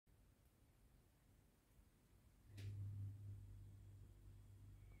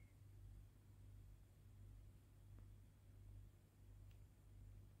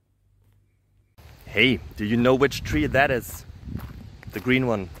Hey, do you know which tree that is? The green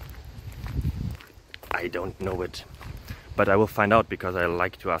one. I don't know it, but I will find out because I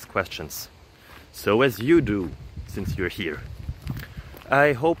like to ask questions. So as you do, since you're here.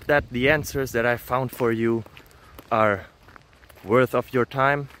 I hope that the answers that I found for you are worth of your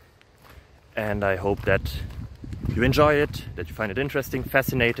time, and I hope that you enjoy it, that you find it interesting,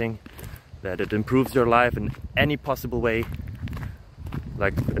 fascinating, that it improves your life in any possible way,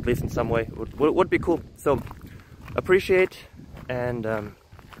 like at least in some way, would be cool. So appreciate and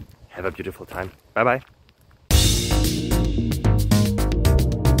have a beautiful time. Bye bye.